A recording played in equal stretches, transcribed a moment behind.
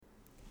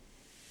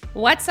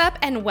What's up,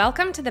 and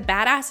welcome to the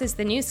Badass is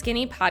the New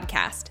Skinny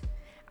podcast.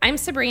 I'm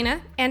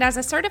Sabrina, and as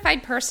a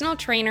certified personal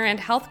trainer and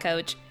health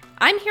coach,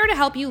 I'm here to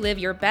help you live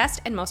your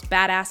best and most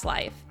badass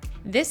life.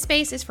 This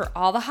space is for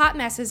all the hot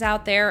messes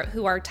out there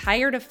who are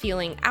tired of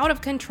feeling out of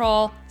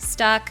control,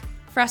 stuck,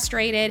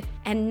 frustrated,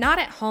 and not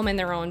at home in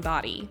their own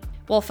body.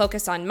 We'll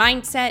focus on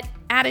mindset,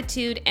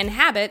 attitude, and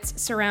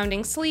habits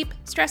surrounding sleep,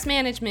 stress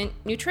management,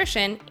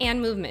 nutrition,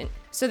 and movement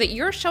so that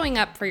you're showing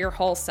up for your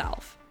whole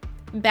self.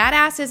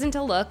 Badass isn't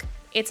a look,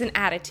 it's an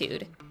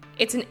attitude.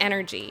 It's an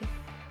energy.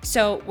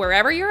 So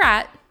wherever you're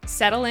at,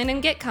 settle in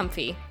and get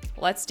comfy.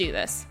 Let's do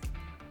this.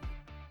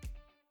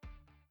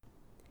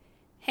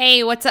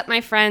 Hey, what's up,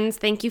 my friends?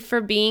 Thank you for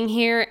being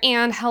here,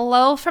 and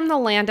hello from the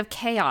land of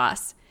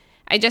chaos.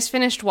 I just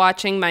finished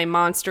watching my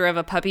monster of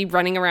a puppy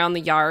running around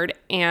the yard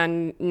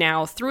and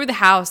now through the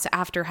house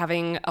after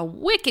having a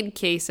wicked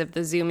case of the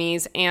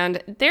zoomies,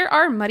 and there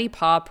are muddy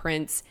paw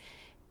prints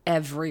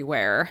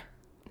everywhere.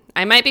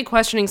 I might be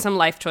questioning some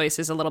life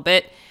choices a little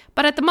bit,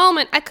 but at the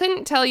moment, I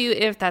couldn't tell you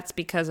if that's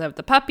because of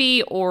the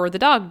puppy or the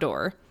dog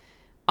door.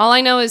 All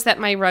I know is that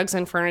my rugs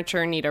and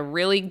furniture need a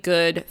really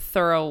good,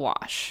 thorough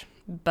wash.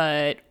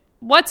 But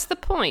what's the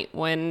point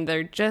when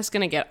they're just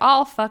gonna get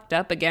all fucked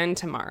up again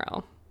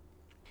tomorrow?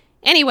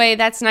 Anyway,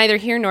 that's neither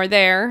here nor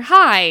there.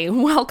 Hi,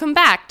 welcome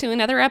back to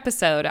another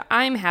episode.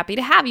 I'm happy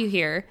to have you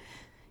here.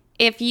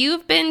 If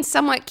you've been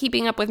somewhat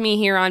keeping up with me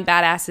here on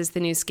Badass is the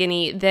New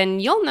Skinny, then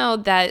you'll know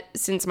that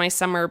since my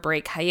summer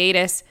break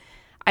hiatus,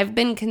 I've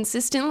been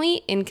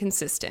consistently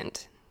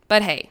inconsistent.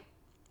 But hey,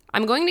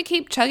 I'm going to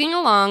keep chugging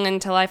along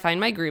until I find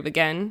my groove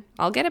again.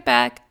 I'll get it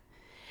back.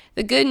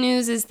 The good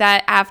news is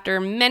that after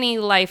many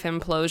life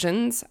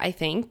implosions,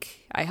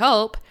 I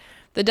hope,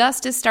 the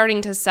dust is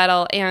starting to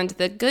settle and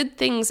the good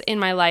things in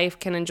my life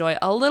can enjoy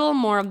a little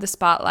more of the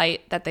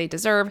spotlight that they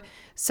deserve,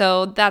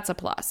 so that's a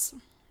plus.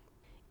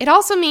 It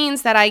also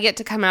means that I get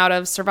to come out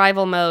of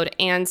survival mode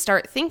and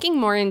start thinking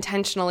more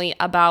intentionally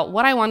about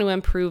what I want to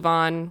improve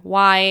on,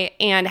 why,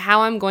 and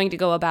how I'm going to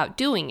go about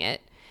doing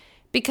it.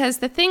 Because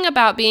the thing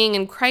about being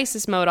in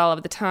crisis mode all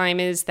of the time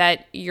is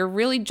that you're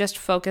really just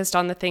focused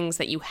on the things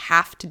that you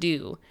have to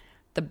do,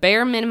 the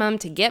bare minimum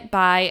to get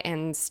by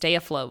and stay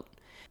afloat.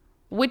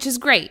 Which is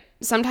great.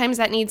 Sometimes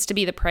that needs to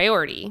be the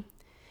priority.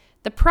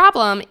 The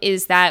problem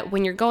is that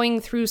when you're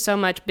going through so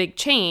much big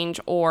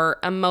change or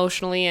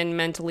emotionally and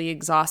mentally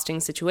exhausting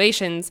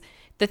situations,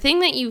 the thing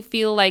that you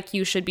feel like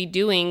you should be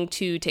doing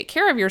to take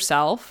care of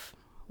yourself,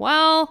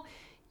 well,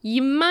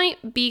 you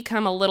might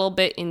become a little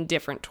bit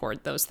indifferent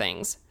toward those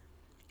things.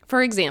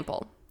 For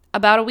example,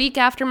 about a week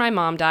after my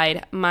mom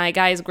died, my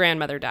guy's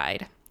grandmother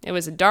died. It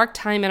was a dark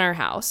time in our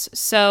house,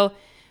 so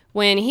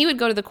when he would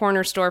go to the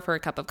corner store for a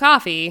cup of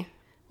coffee,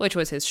 which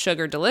was his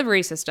sugar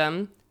delivery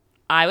system,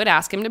 I would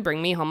ask him to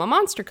bring me home a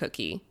Monster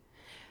cookie.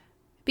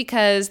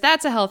 Because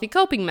that's a healthy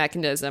coping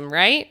mechanism,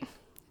 right?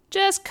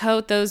 Just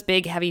coat those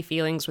big heavy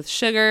feelings with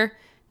sugar,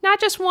 not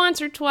just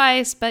once or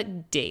twice,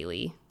 but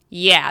daily.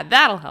 Yeah,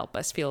 that'll help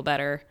us feel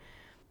better.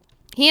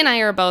 He and I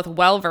are both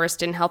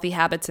well-versed in healthy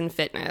habits and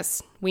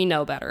fitness. We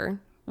know better.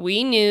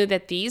 We knew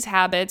that these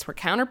habits were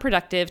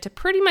counterproductive to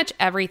pretty much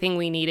everything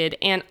we needed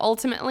and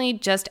ultimately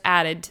just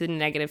added to the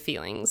negative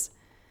feelings.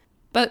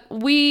 But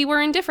we were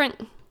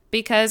indifferent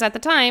because at the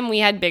time we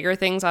had bigger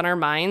things on our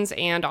minds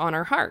and on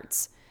our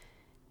hearts.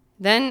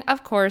 Then,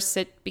 of course,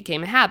 it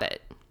became a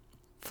habit.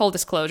 Full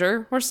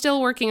disclosure, we're still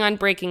working on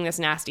breaking this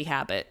nasty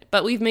habit,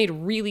 but we've made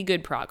really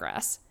good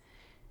progress.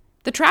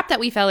 The trap that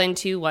we fell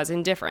into was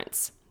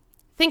indifference.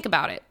 Think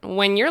about it.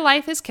 When your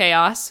life is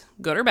chaos,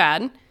 good or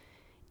bad,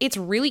 it's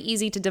really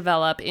easy to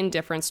develop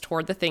indifference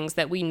toward the things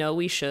that we know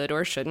we should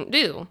or shouldn't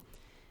do.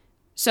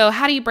 So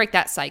how do you break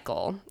that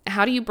cycle?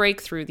 How do you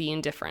break through the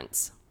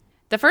indifference?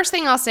 The first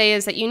thing I'll say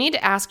is that you need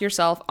to ask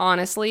yourself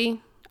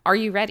honestly, are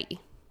you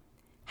ready?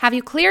 Have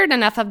you cleared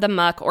enough of the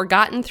muck or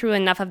gotten through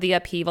enough of the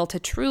upheaval to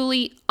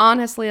truly,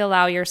 honestly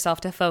allow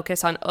yourself to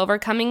focus on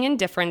overcoming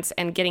indifference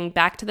and getting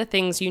back to the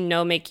things you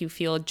know make you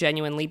feel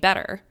genuinely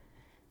better?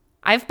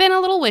 I've been a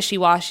little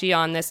wishy-washy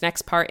on this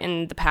next part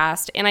in the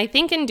past, and I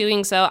think in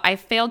doing so, I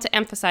failed to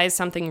emphasize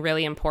something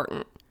really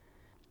important.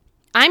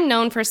 I'm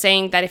known for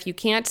saying that if you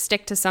can't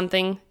stick to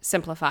something,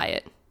 simplify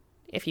it.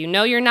 If you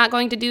know you're not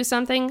going to do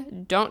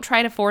something, don't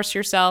try to force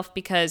yourself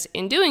because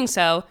in doing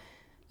so,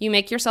 you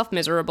make yourself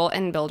miserable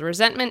and build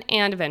resentment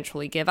and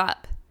eventually give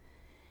up.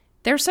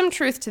 There's some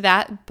truth to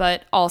that,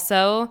 but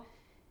also,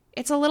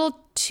 it's a little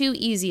too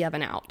easy of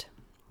an out.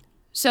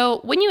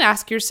 So when you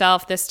ask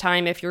yourself this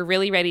time if you're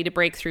really ready to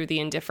break through the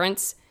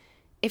indifference,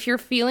 if you're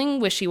feeling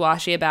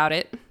wishy-washy about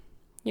it,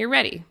 you're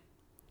ready.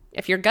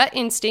 If your gut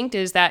instinct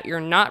is that you're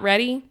not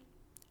ready,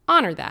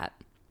 honor that.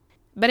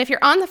 But if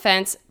you're on the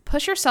fence,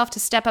 push yourself to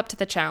step up to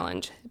the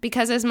challenge.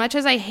 Because as much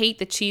as I hate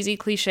the cheesy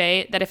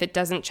cliche that if it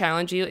doesn't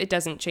challenge you, it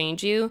doesn't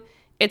change you,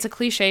 it's a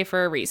cliche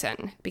for a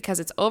reason. Because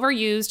it's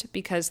overused,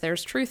 because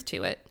there's truth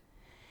to it.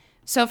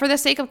 So for the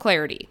sake of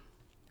clarity,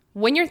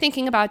 when you're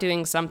thinking about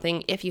doing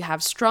something, if you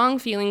have strong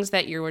feelings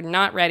that you're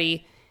not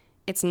ready,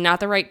 it's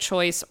not the right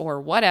choice or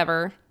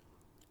whatever,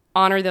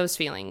 honor those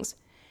feelings.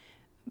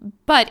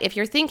 But if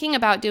you're thinking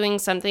about doing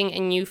something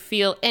and you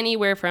feel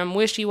anywhere from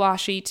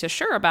wishy-washy to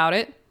sure about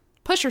it,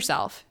 push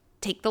yourself.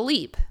 Take the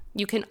leap.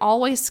 You can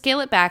always scale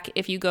it back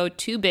if you go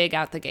too big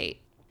out the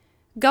gate.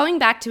 Going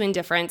back to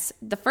indifference,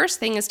 the first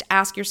thing is to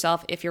ask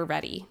yourself if you're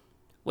ready.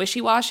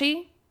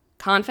 Wishy-washy?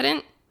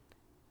 Confident?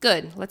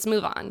 Good, let's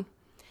move on.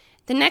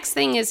 The next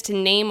thing is to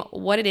name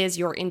what it is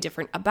you're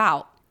indifferent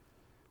about.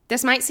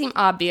 This might seem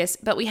obvious,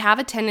 but we have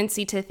a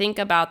tendency to think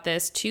about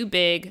this too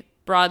big,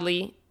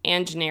 broadly,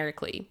 and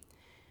generically.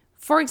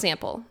 For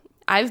example,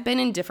 I've been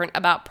indifferent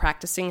about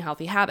practicing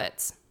healthy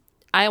habits.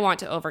 I want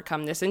to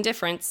overcome this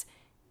indifference,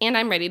 and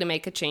I'm ready to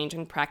make a change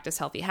and practice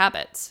healthy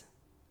habits.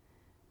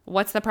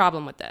 What's the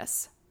problem with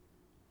this?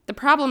 The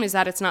problem is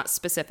that it's not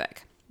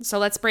specific, so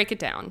let's break it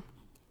down.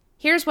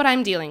 Here's what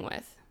I'm dealing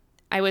with.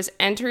 I was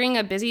entering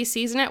a busy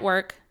season at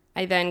work.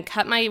 I then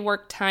cut my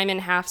work time in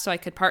half so I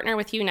could partner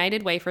with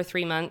United Way for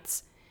 3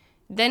 months.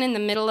 Then in the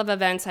middle of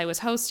events I was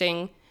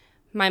hosting,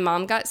 my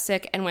mom got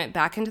sick and went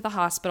back into the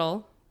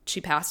hospital. She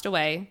passed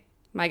away.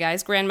 My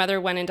guy's grandmother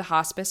went into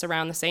hospice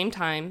around the same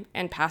time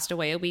and passed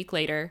away a week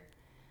later.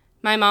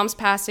 My mom's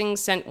passing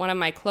sent one of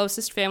my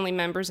closest family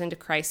members into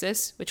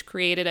crisis, which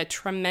created a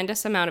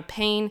tremendous amount of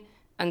pain,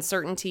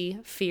 uncertainty,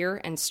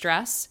 fear, and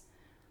stress.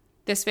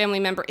 This family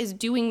member is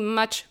doing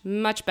much,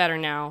 much better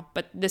now,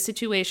 but the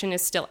situation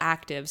is still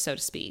active, so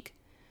to speak.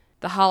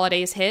 The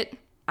holidays hit.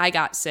 I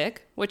got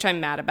sick, which I'm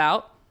mad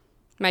about.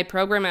 My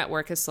program at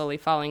work is slowly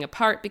falling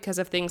apart because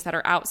of things that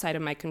are outside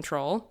of my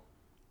control.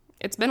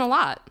 It's been a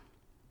lot.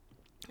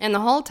 And the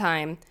whole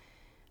time,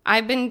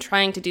 I've been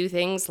trying to do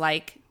things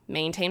like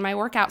maintain my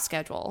workout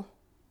schedule,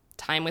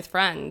 time with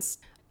friends,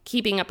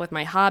 keeping up with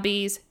my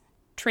hobbies,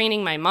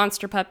 training my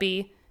monster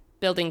puppy,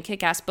 building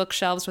kick-ass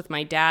bookshelves with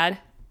my dad.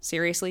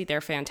 Seriously,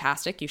 they're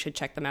fantastic. You should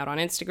check them out on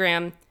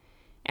Instagram.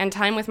 And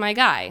time with my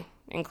guy,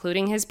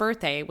 including his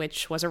birthday,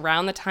 which was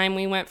around the time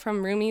we went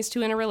from roomies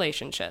to in a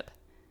relationship.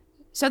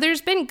 So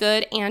there's been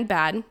good and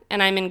bad,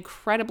 and I'm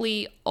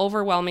incredibly,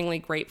 overwhelmingly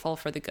grateful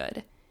for the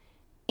good.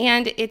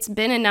 And it's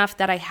been enough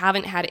that I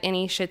haven't had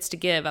any shits to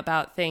give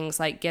about things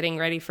like getting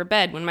ready for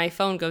bed when my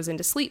phone goes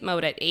into sleep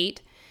mode at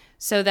 8,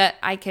 so that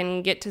I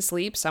can get to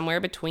sleep somewhere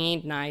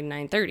between 9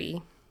 and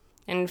 9:30.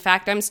 In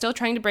fact, I'm still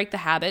trying to break the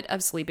habit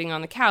of sleeping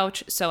on the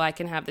couch so I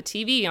can have the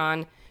TV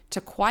on to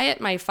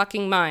quiet my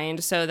fucking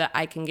mind so that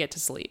I can get to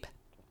sleep.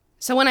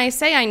 So when I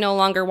say I no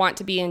longer want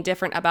to be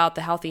indifferent about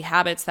the healthy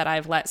habits that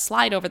I've let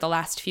slide over the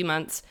last few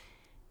months,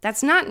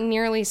 that's not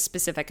nearly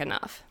specific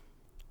enough.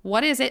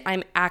 What is it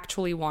I'm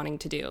actually wanting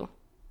to do?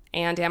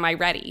 And am I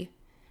ready?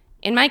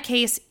 In my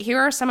case, here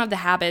are some of the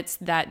habits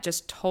that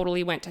just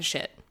totally went to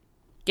shit.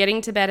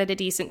 Getting to bed at a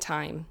decent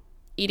time,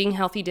 eating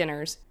healthy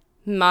dinners,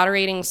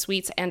 moderating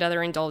sweets and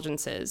other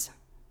indulgences,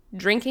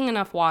 drinking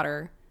enough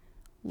water,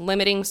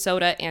 limiting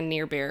soda and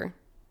near beer,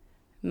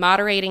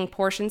 moderating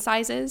portion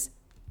sizes,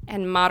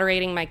 and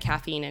moderating my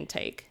caffeine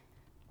intake.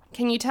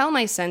 Can you tell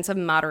my sense of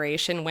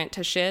moderation went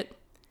to shit?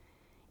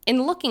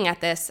 In looking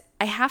at this,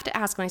 I have to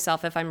ask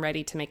myself if I'm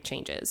ready to make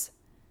changes.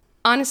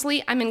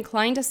 Honestly, I'm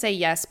inclined to say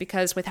yes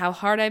because with how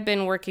hard I've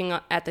been working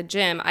at the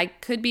gym, I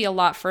could be a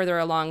lot further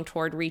along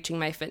toward reaching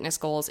my fitness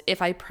goals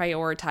if I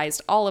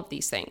prioritized all of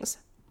these things.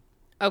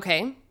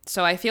 Okay,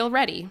 so I feel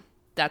ready.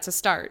 That's a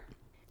start.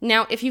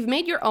 Now, if you've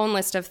made your own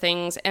list of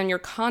things and you're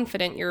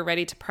confident you're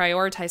ready to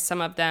prioritize some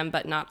of them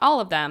but not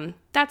all of them,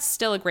 that's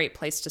still a great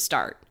place to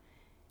start.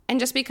 And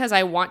just because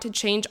I want to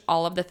change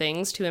all of the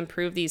things to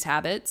improve these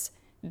habits,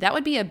 that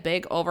would be a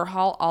big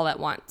overhaul all at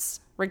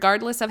once.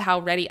 Regardless of how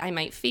ready I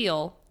might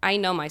feel, I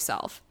know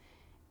myself.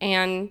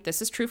 And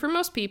this is true for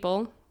most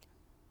people.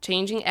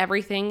 Changing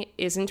everything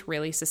isn't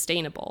really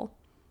sustainable.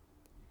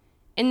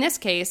 In this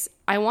case,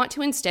 I want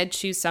to instead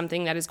choose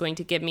something that is going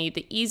to give me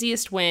the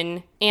easiest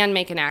win and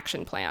make an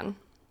action plan.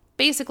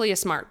 Basically a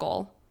SMART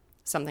goal.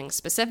 Something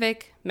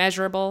specific,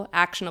 measurable,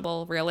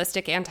 actionable,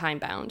 realistic, and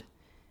time-bound.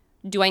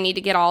 Do I need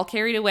to get all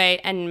carried away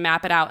and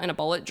map it out in a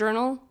bullet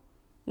journal?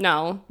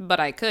 No, but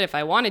I could if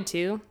I wanted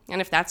to,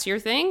 and if that's your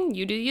thing,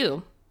 you do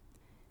you.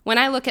 When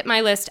I look at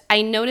my list,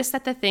 I notice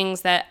that the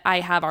things that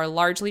I have are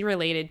largely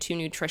related to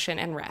nutrition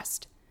and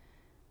rest.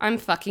 I'm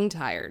fucking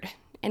tired.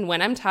 And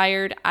when I'm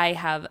tired, I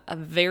have a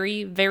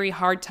very, very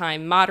hard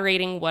time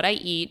moderating what I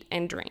eat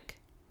and drink.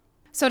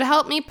 So to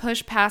help me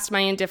push past my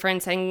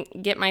indifference and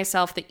get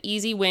myself the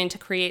easy win to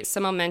create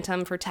some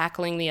momentum for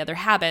tackling the other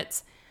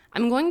habits,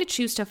 I'm going to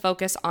choose to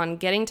focus on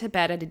getting to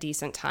bed at a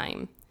decent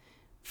time.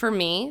 For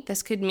me,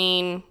 this could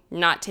mean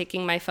not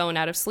taking my phone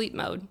out of sleep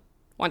mode.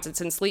 Once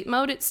it's in sleep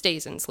mode, it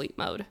stays in sleep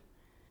mode.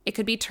 It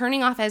could be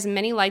turning off as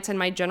many lights in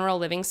my general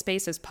living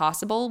space as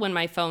possible when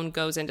my phone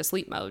goes into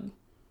sleep mode.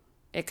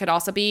 It could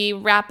also be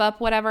wrap up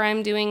whatever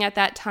I'm doing at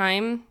that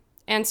time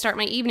and start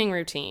my evening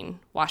routine,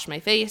 wash my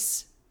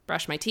face,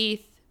 brush my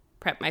teeth,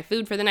 prep my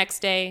food for the next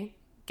day,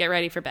 get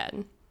ready for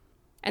bed.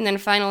 And then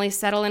finally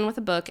settle in with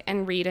a book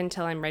and read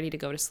until I'm ready to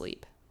go to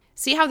sleep.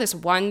 See how this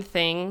one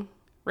thing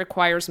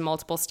requires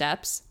multiple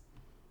steps?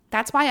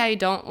 That's why I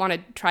don't want to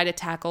try to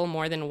tackle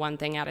more than one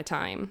thing at a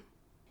time.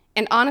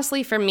 And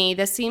honestly, for me,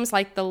 this seems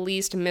like the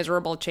least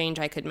miserable change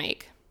I could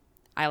make.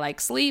 I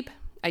like sleep.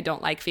 I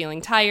don't like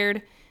feeling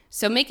tired.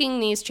 So making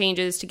these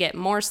changes to get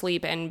more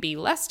sleep and be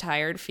less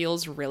tired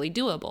feels really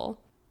doable.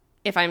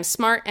 If I'm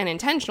smart and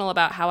intentional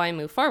about how I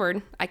move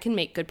forward, I can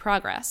make good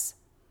progress.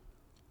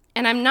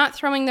 And I'm not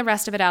throwing the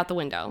rest of it out the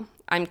window.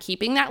 I'm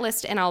keeping that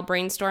list and I'll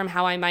brainstorm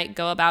how I might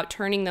go about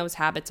turning those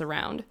habits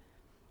around.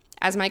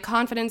 As my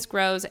confidence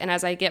grows and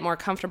as I get more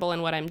comfortable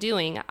in what I'm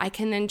doing, I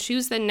can then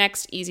choose the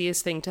next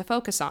easiest thing to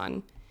focus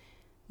on.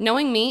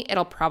 Knowing me,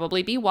 it'll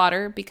probably be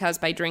water because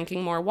by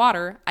drinking more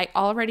water, I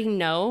already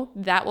know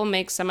that will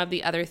make some of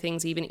the other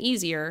things even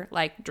easier,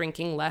 like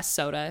drinking less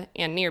soda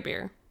and near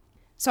beer.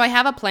 So I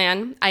have a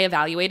plan. I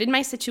evaluated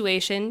my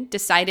situation,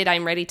 decided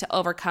I'm ready to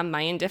overcome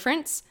my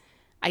indifference,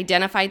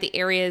 identified the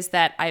areas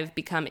that I've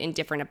become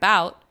indifferent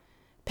about,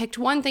 picked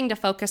one thing to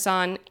focus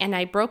on, and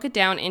I broke it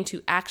down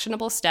into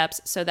actionable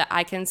steps so that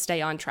I can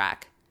stay on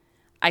track.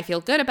 I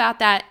feel good about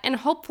that, and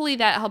hopefully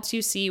that helps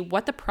you see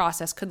what the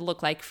process could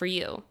look like for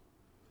you.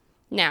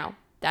 Now,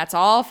 that's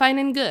all fine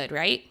and good,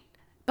 right?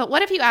 But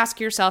what if you ask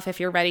yourself if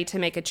you're ready to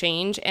make a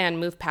change and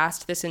move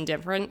past this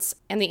indifference,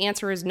 and the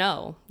answer is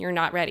no, you're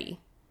not ready.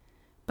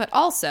 But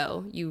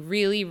also, you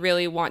really,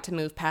 really want to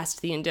move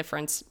past the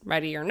indifference,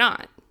 ready or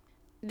not.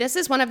 This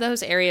is one of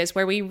those areas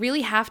where we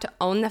really have to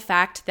own the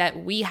fact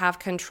that we have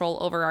control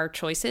over our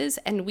choices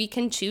and we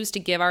can choose to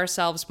give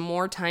ourselves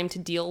more time to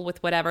deal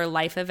with whatever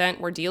life event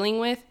we're dealing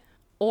with,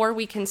 or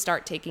we can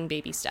start taking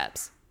baby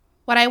steps.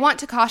 What I want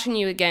to caution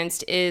you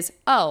against is,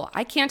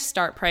 I can't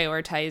start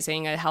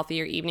prioritizing a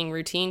healthier evening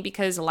routine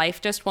because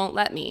life just won't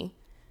let me.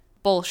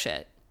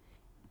 Bullshit.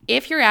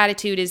 If your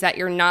attitude is that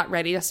you're not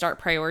ready to start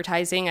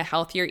prioritizing a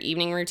healthier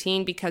evening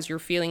routine because you're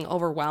feeling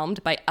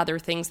overwhelmed by other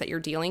things that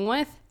you're dealing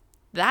with,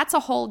 that's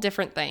a whole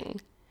different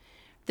thing.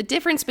 The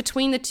difference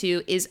between the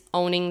two is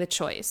owning the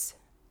choice.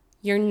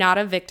 You're not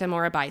a victim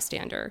or a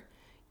bystander.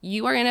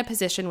 You are in a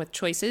position with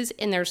choices,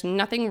 and there's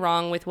nothing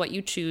wrong with what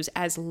you choose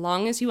as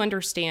long as you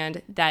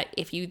understand that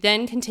if you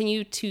then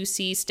continue to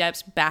see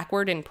steps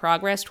backward in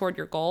progress toward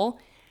your goal,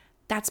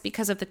 that's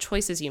because of the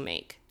choices you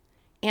make.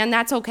 And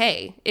that's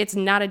okay. It's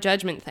not a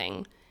judgment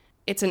thing.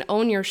 It's an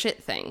own your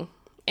shit thing.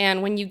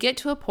 And when you get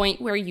to a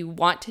point where you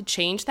want to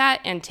change that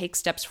and take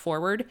steps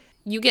forward,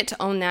 you get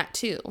to own that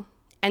too.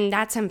 And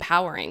that's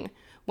empowering.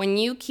 When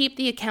you keep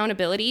the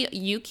accountability,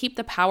 you keep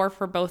the power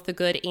for both the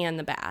good and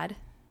the bad.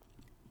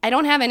 I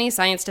don't have any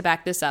science to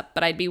back this up,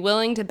 but I'd be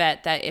willing to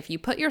bet that if you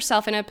put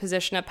yourself in a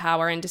position of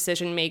power and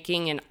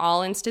decision-making in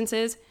all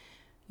instances,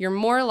 you're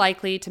more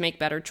likely to make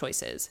better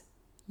choices.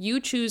 You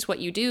choose what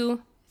you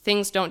do,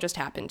 things don't just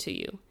happen to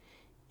you.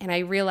 And I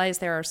realize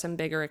there are some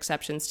bigger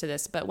exceptions to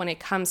this, but when it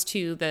comes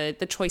to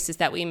the choices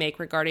that we make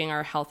regarding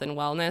our health and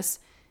wellness,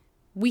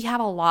 we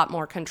have a lot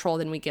more control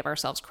than we give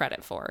ourselves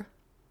credit for.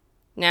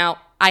 Now,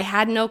 I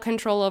had no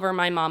control over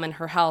my mom and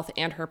her health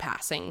and her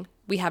passing.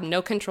 We have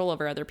no control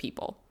over other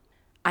people.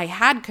 I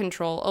had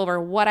control over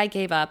what I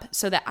gave up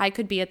so that I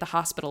could be at the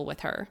hospital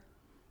with her.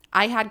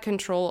 I had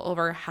control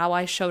over how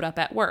I showed up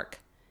at work,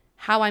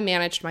 how I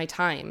managed my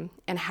time,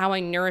 and how I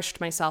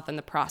nourished myself in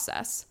the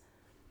process.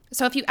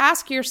 So if you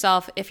ask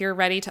yourself if you're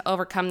ready to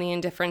overcome the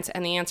indifference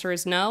and the answer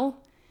is no,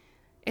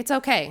 it's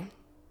okay.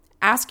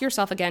 Ask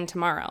yourself again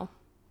tomorrow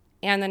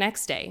and the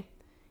next day,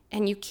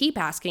 and you keep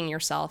asking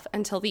yourself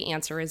until the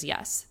answer is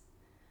yes.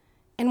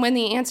 And when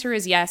the answer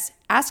is yes,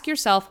 ask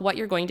yourself what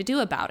you're going to do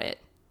about it.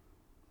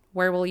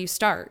 Where will you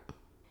start?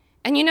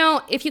 And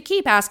if you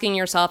keep asking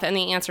yourself and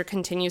the answer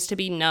continues to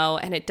be no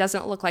and it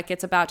doesn't look like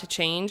it's about to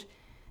change,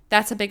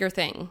 that's a bigger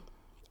thing.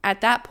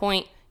 At that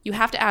point, you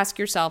have to ask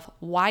yourself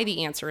why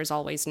the answer is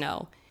always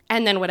no.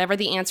 And then whatever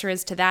the answer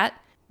is to that,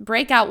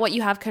 break out what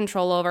you have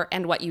control over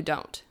and what you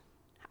don't.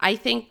 I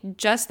think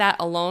just that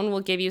alone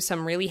will give you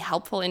some really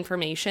helpful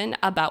information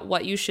about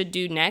what you should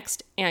do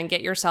next and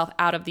get yourself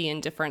out of the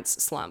indifference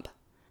slump.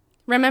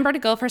 Remember to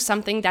go for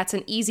something that's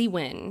an easy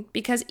win,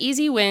 because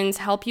easy wins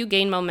help you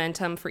gain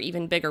momentum for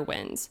even bigger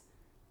wins.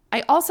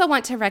 I also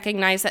want to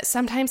recognize that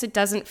sometimes it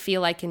doesn't feel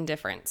like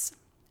indifference.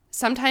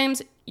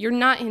 Sometimes you're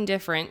not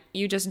indifferent,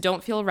 you just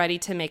don't feel ready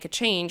to make a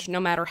change no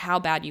matter how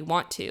bad you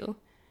want to.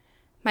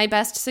 My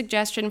best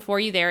suggestion for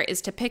you there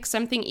is to pick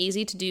something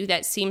easy to do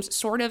that seems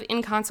sort of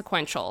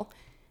inconsequential,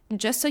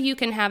 just so you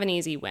can have an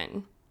easy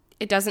win.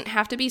 It doesn't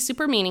have to be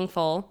super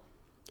meaningful.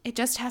 It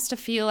just has to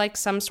feel like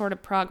some sort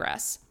of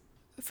progress.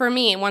 For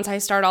me, once I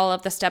start all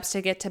of the steps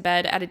to get to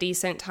bed at a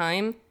decent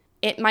time,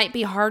 it might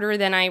be harder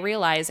than I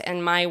realize,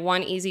 and my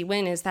one easy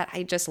win is that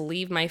I just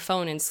leave my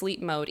phone in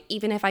sleep mode,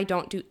 even if I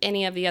don't do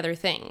any of the other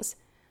things.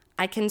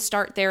 I can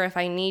start there if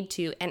I need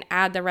to and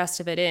add the rest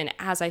of it in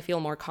as I feel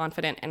more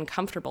confident and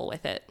comfortable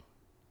with it.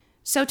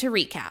 So to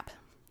recap,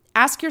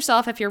 ask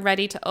yourself if you're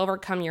ready to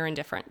overcome your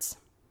indifference.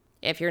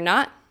 If you're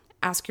not,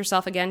 ask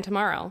yourself again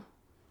tomorrow.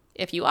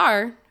 If you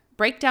are,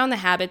 break down the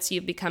habits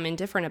you've become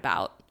indifferent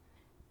about.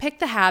 Pick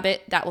the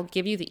habit that will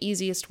give you the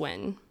easiest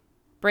win.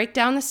 Break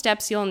down the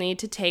steps you'll need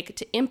to take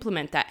to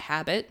implement that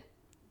habit,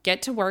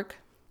 get to work,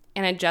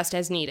 and adjust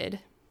as needed.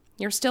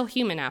 You're still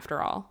human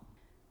after all.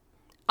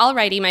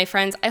 Alrighty, my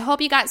friends, I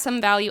hope you got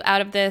some value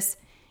out of this.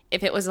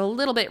 If it was a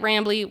little bit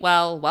rambly,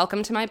 well,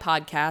 welcome to my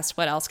podcast.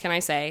 What else can I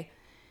say?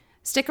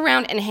 Stick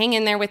around and hang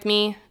in there with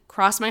me.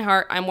 Cross my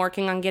heart, I'm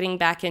working on getting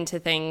back into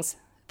things.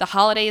 The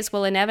holidays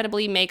will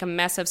inevitably make a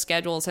mess of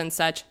schedules and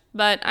such,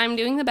 but I'm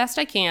doing the best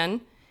I can.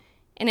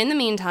 And in the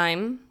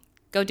meantime,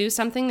 go do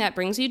something that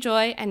brings you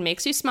joy and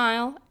makes you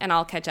smile, and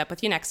I'll catch up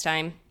with you next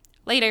time.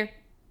 Later.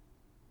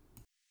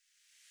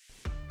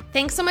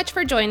 Thanks so much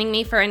for joining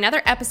me for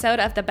another episode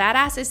of the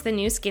Badass is the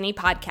New Skinny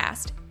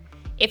podcast.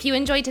 If you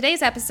enjoyed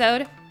today's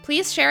episode,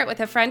 please share it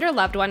with a friend or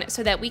loved one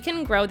so that we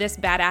can grow this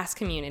badass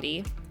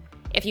community.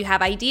 If you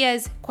have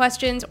ideas,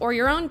 questions, or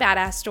your own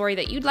badass story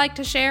that you'd like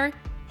to share,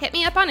 hit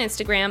me up on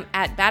Instagram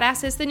at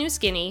Badass is the New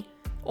Skinny,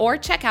 or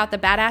check out the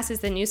Badass is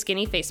the New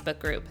Skinny Facebook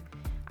group.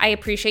 I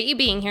appreciate you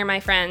being here, my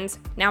friends.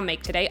 Now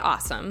make today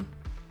awesome.